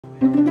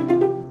Wow.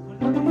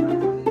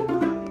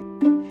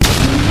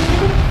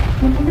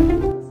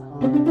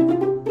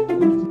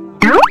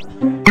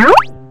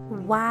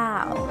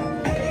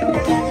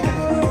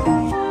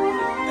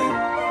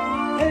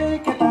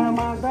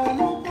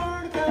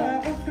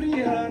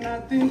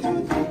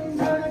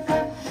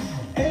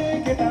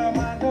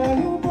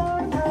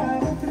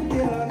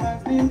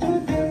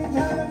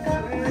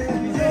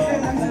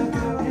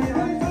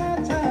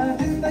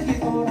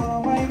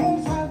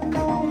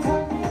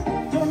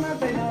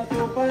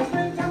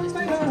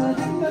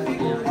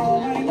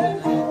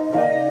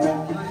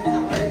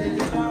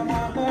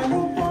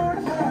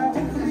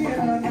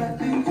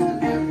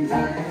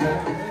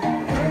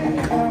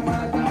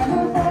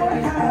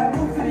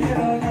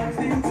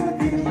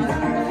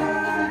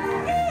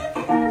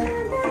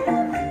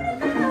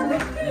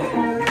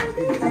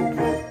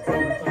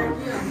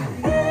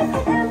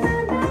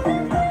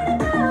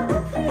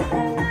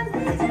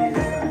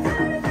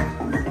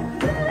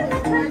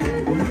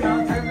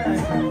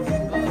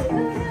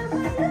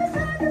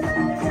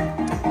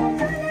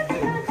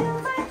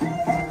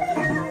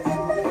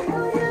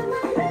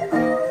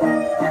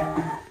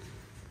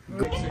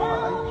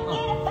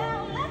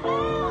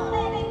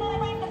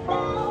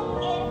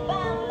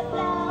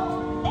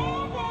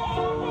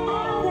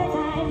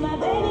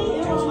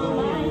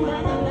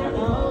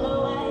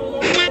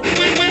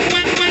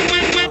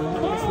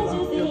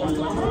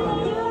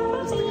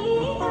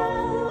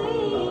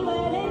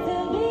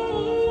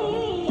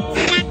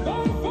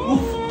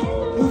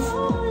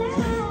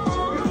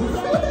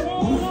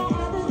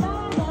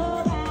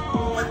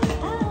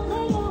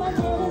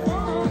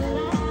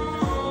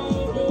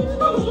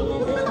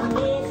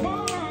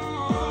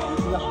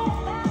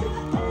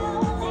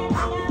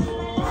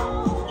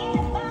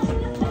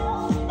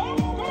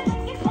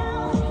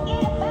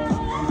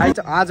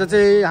 आज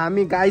चाहिँ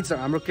हामी गाइज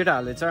हाम्रो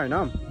केटाहरूले चाहिँ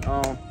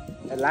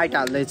हैन लाइट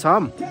हाल्दै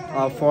छौं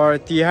फर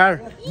तिहार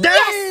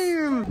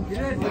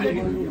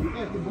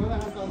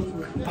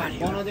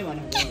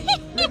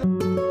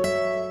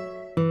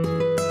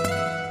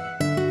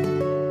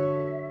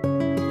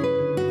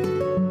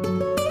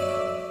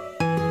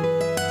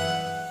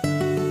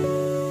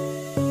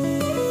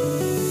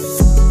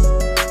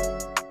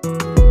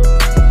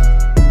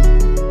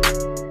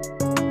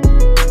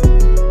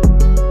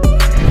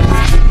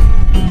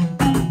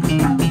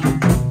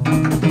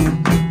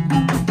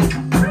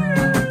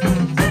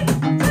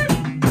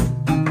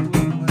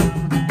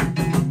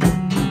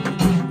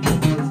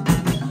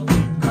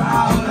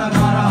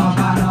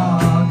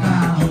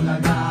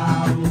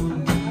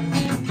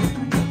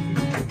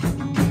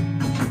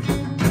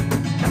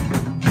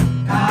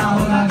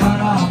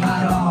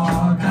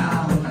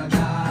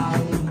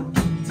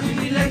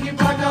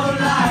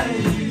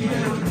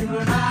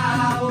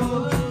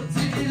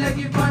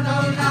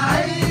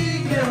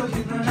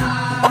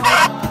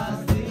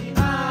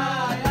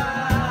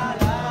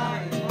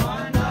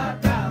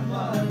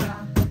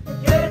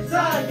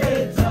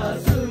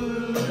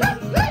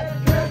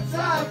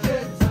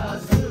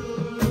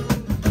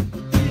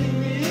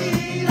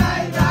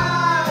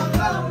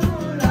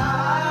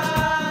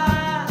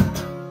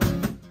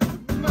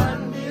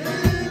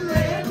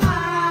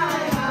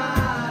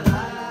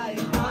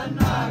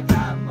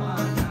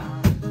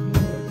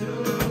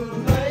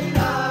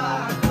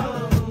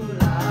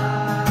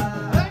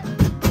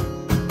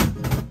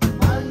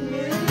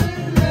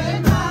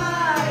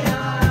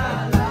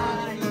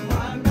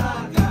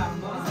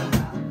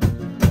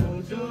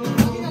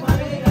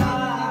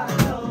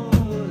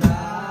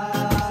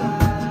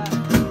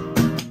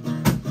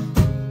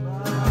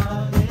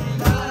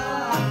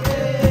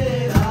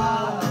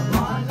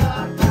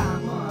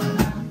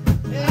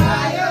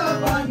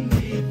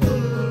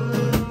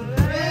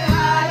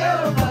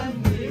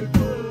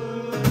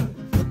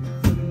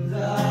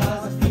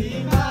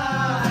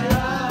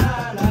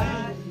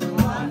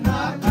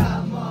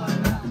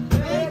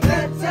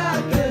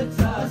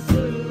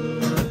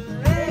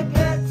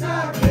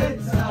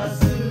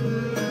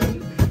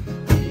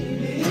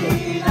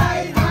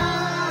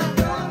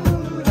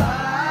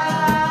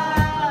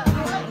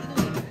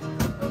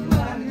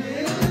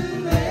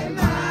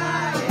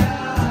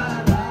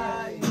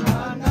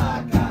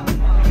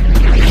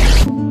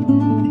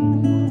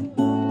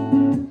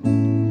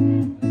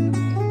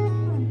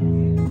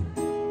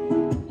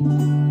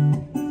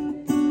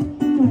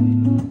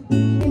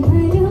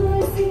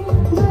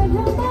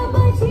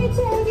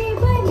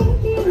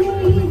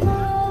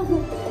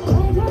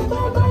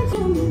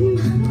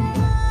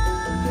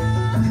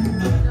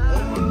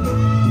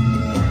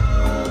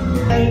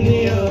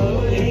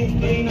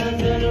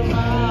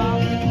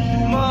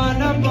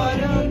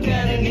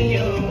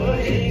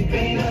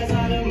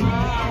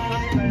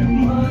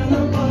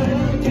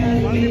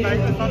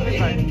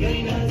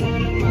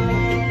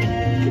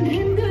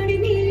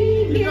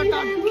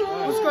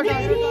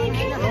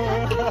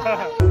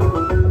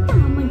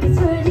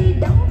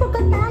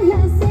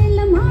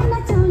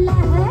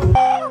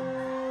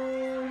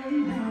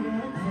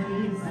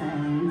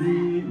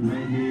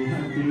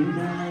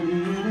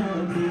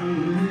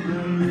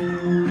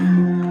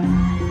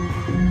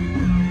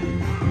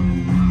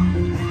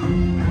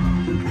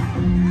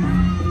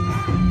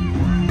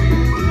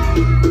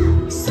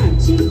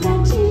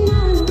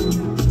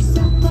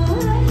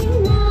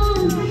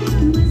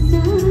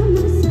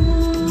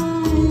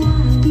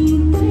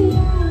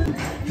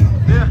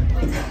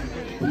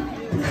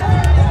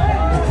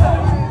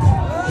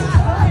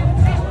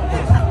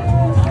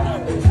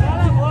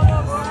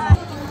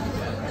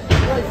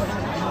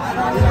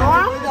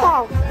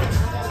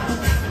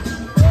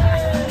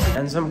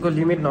को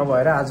लिमिट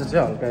नभएर आज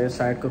चाहिँ हल्का यो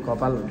साइडको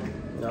कपाल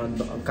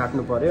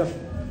काट्नु पर्यो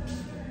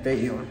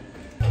त्यही हो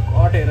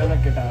कट हेर न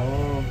केटा हो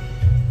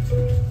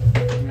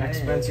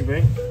एक्सपेन्सिभ है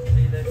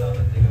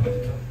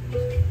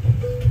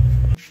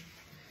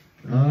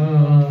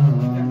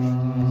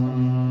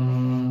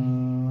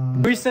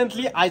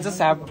Recently I just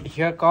have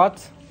haircut,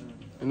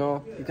 you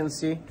know, you can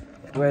see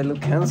do I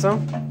look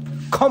handsome?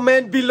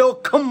 Comment below,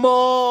 come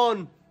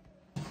on.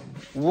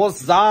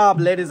 What's up,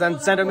 ladies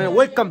and gentlemen?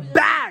 Welcome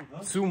back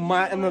to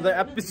my another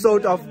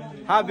episode of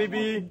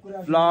Habibi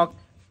vlog.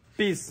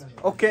 Peace.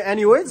 Okay,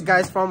 anyways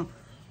guys, from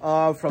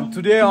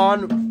today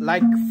on,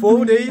 like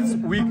 4 days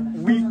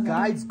we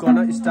guys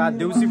gonna start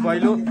𝒊𝒈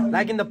𝒊𝒈.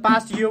 Like in the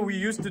past year we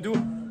used to do.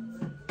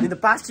 In the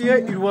past year,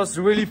 it was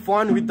really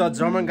fun with the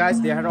German guys.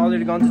 They had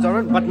already gone to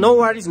German, but no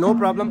worries, no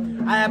problem.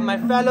 I have my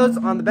fellows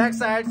on the back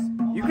sides.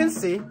 You can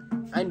see.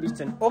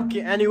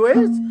 Okay,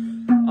 anyways,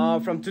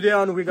 from today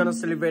on, we're gonna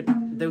celebrate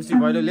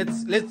𝒊𝒈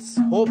𝒊𝒈. Let's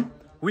hope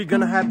we're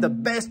gonna have the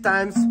best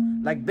times,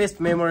 like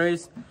best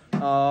memories,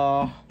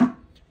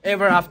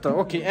 ever after.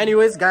 Okay,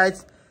 anyways,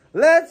 guys,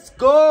 let's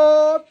go,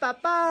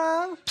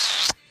 Papa.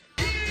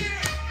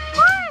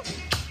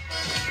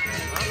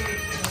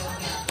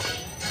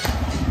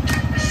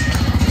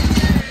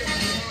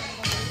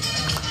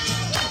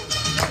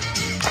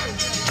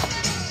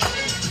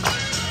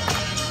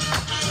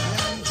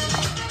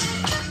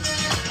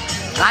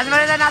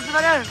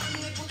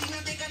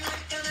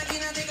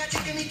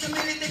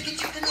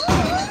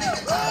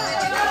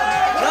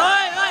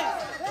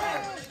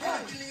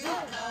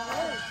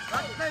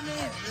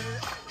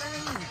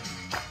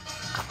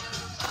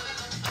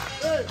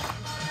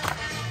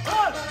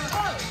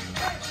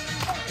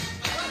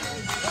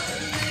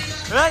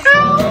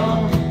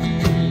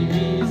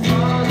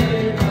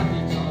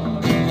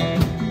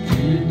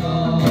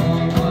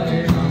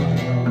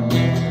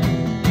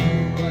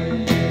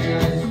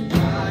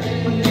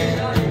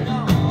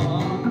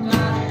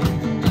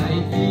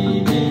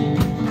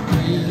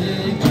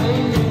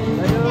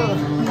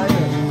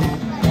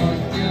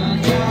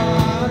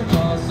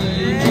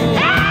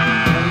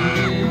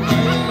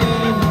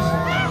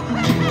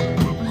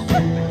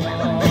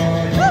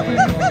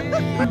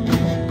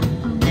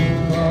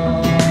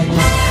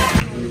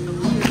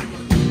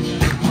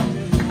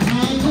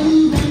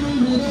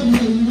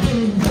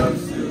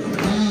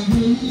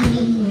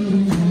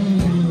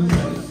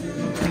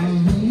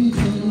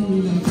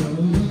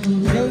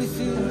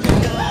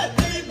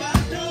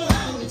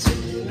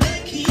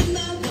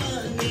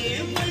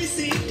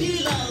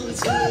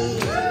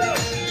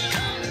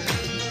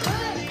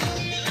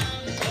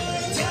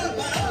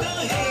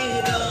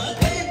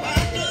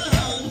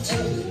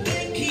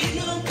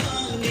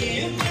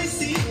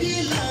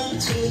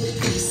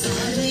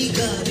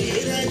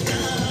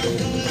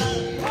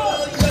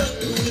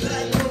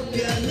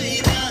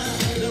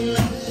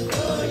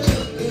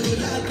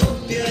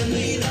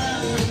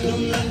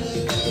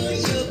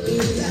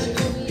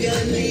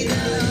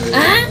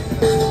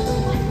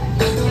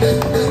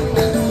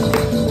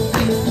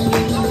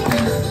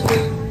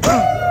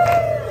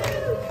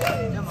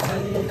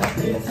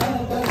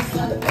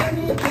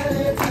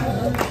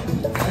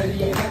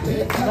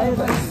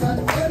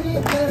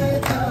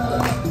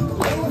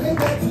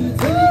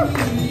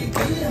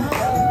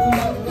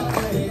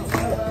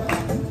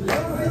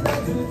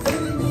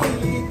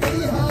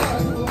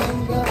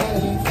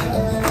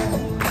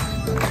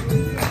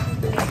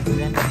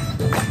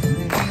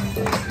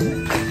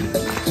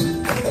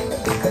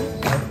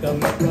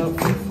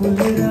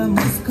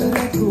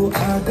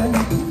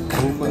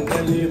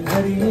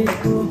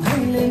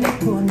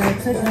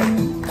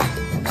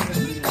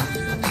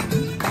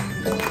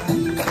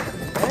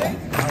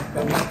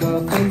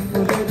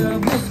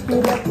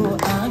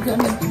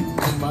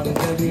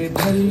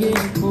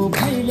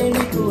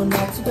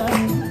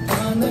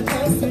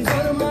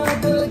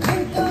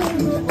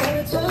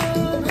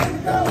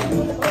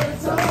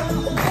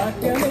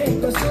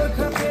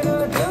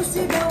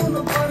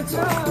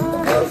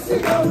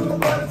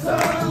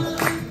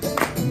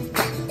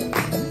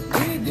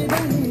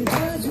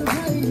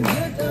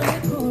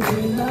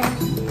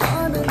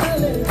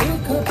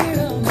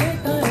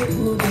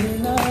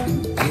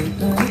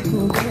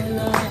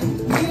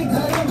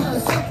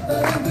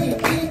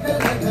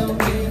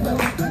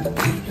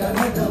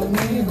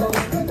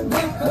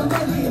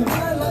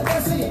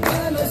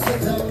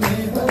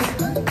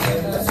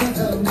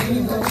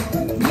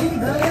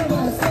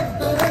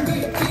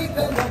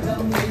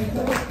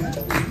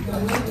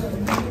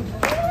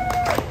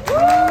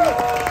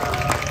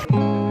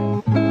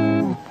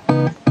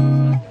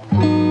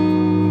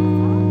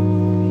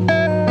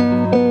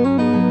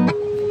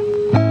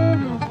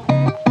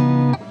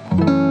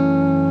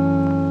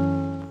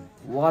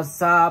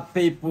 What's up,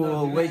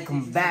 people?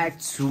 Welcome back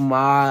to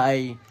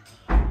my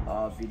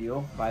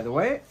video, by the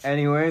way.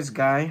 Anyways,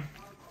 guy,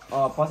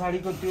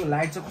 पछाडीको त्यो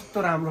light चाहिँ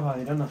कस्तो राम्रो भयो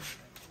हेर न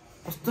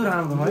कस्तो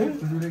राम्रो भयो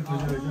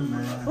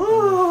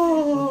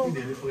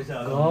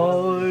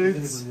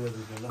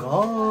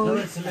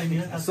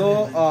So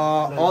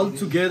all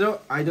together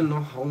I don't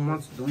know how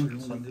much do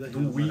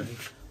we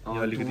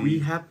we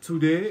have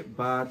today,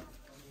 but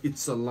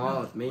it's a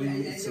lot,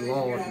 man. It's a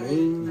lot,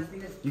 man.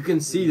 You can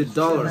see the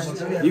dollars.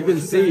 You can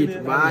see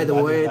it. By the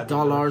way,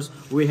 dollars.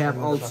 We have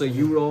also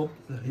euro.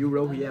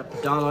 We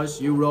have dollars,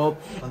 euro,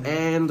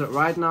 and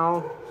right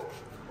now,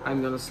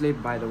 I'm gonna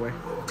sleep. By the way,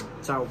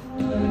 ciao.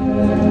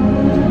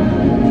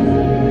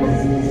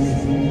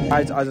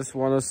 Guys, I just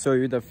want to show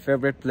you the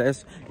favorite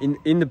place.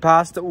 In the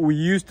past, we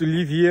used to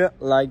live here.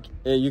 Like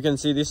you can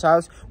see this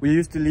house. We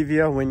used to live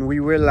here when we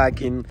were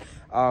like in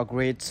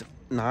grade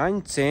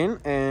 9, 10,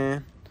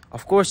 and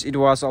of course it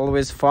was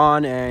always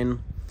fun and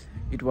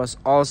it was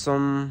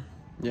awesome.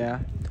 Yeah,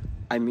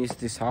 I miss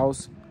this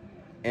house,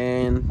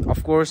 and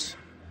of course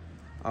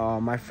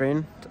my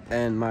friend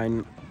and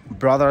my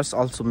brothers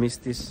also miss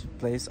this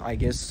place, I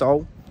guess.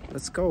 So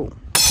let's go.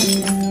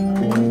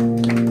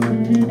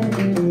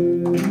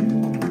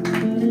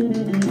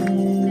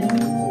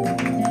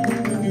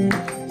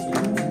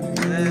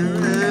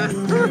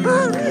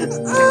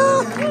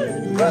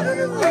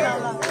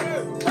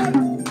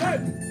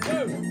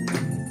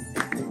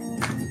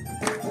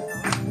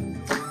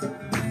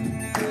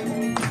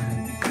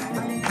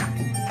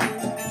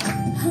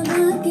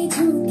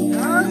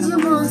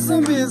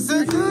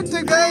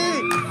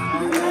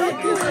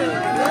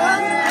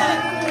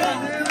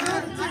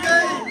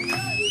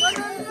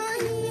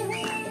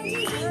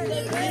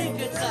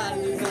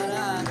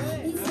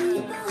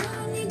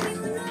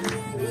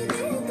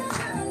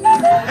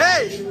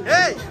 Hey!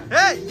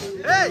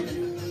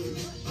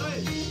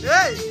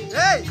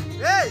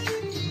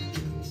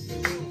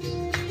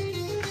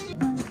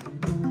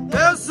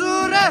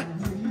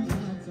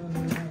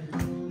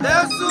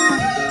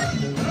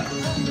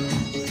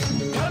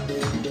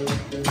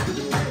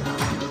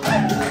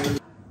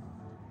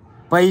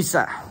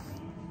 Paisa,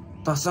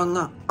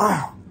 tasanga,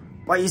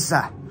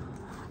 paisa,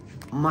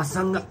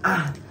 masanga,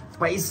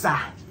 paisa.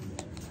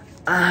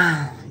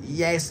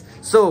 Yes.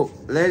 So,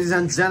 ladies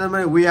and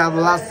gentlemen, we have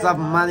lots of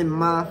money,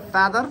 my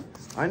father.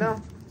 I know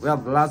we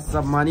have lots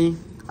of money.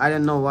 I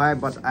don't know why,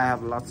 but I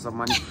have lots of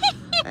money.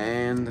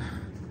 And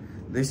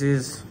this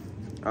is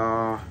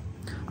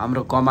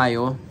amro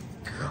kamayo.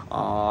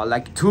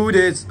 Like 2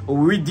 days,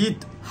 we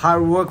did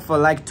hard work for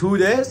like 2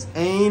 days,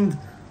 and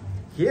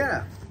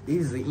here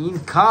is the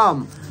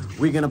income.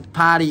 We're gonna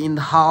party in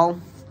the hall,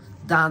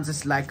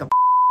 dances like a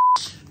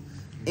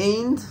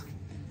and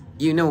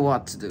you know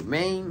what to do,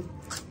 man.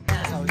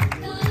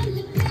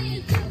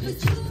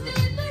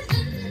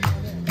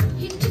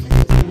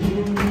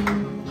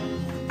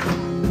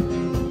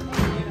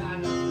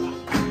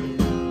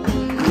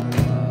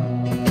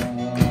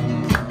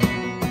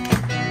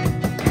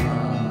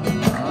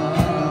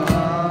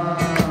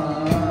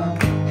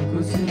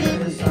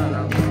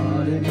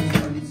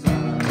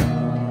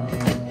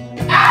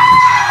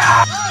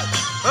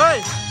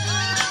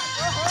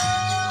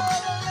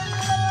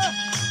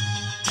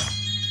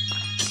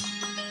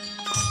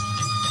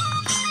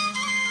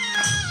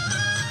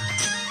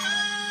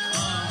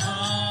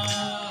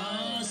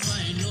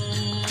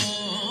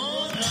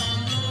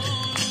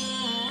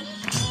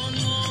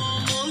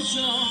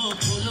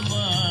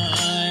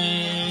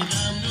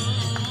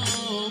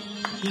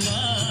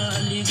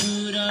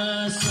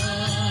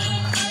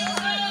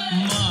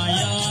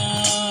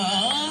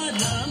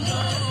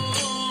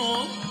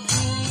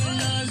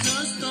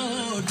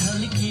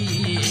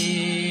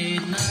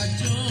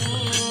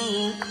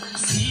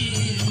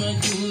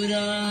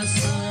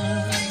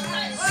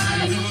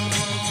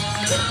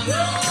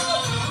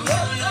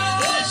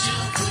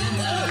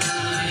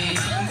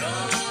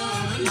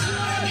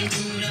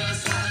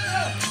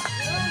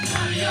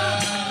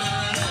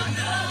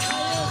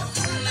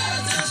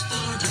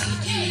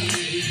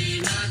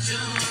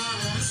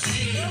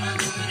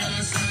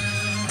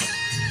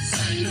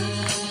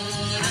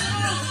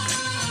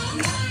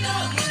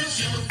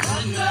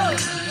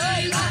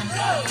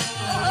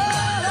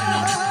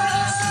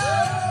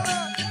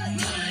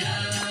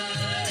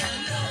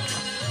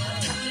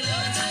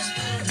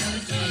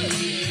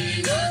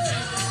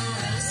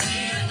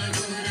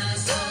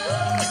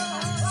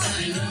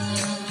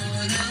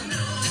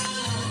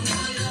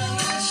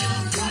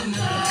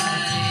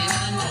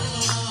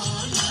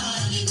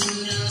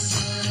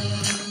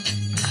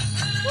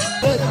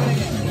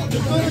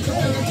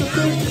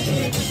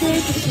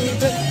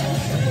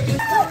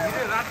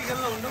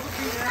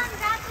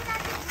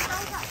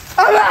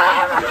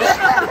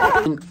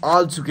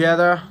 All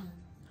together,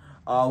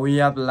 we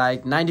have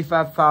like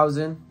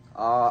 95,000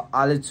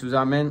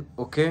 𝒊𝒈𝒂𝒍,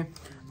 okay,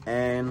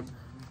 and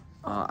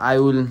I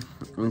will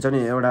हुन्छ नि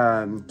एउटा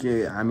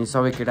के हामी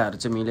सबै केटाहरु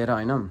चाहिँ मिलेर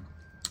हैन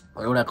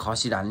एउटा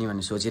खसी ढाल्ने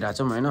भन्ने सोचिरा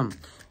छौं हैन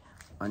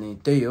अनि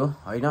त्यही हो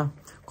हैन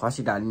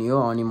खसी ढाल्ने हो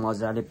अनि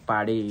मजाले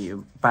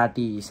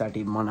पार्टी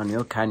साटी मनाउने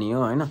हो खाने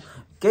हो हैन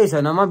केही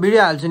छैन म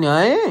भिडियो हाल्छु नि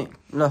है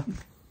ल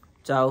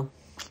चाउ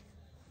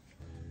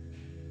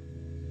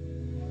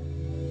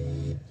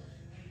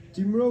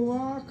तिम्रो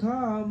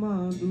आँखामा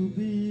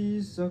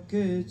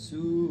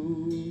डुबिसकेछु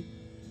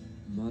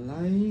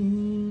मलाई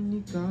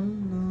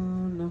निकाल्न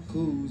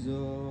नखोज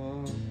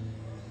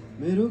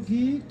मेरो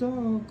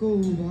गीतको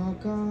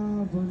भाका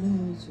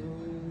बनेछौ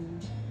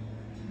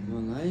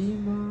मलाई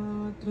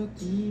मात्र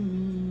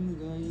तिमी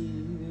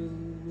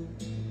गाइदेऊ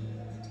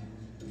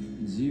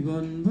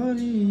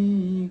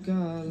जीवनभरिका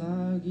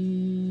लागि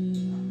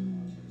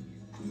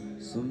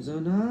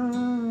सम्झना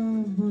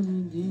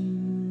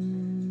बनिदिनु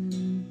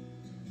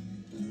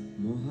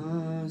म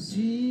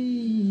हाँसिदेऊला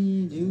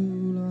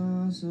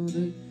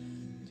सधैँ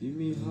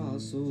तिमी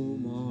हाँसौ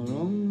म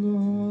रङ्ग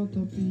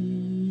थपी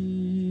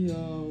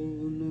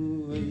आउनु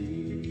है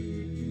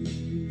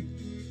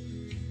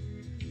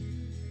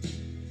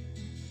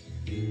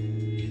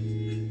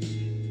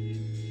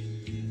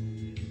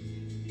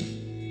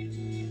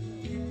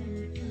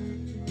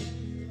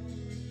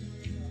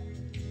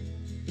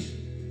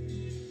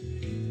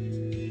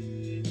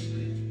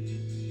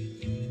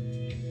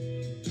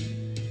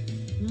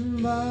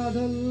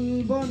बादल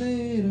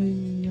बनेरै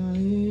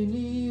आए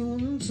नि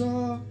हुन्छ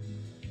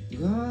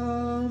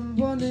घाम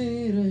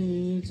बनेरै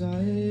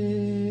जाए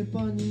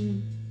पनि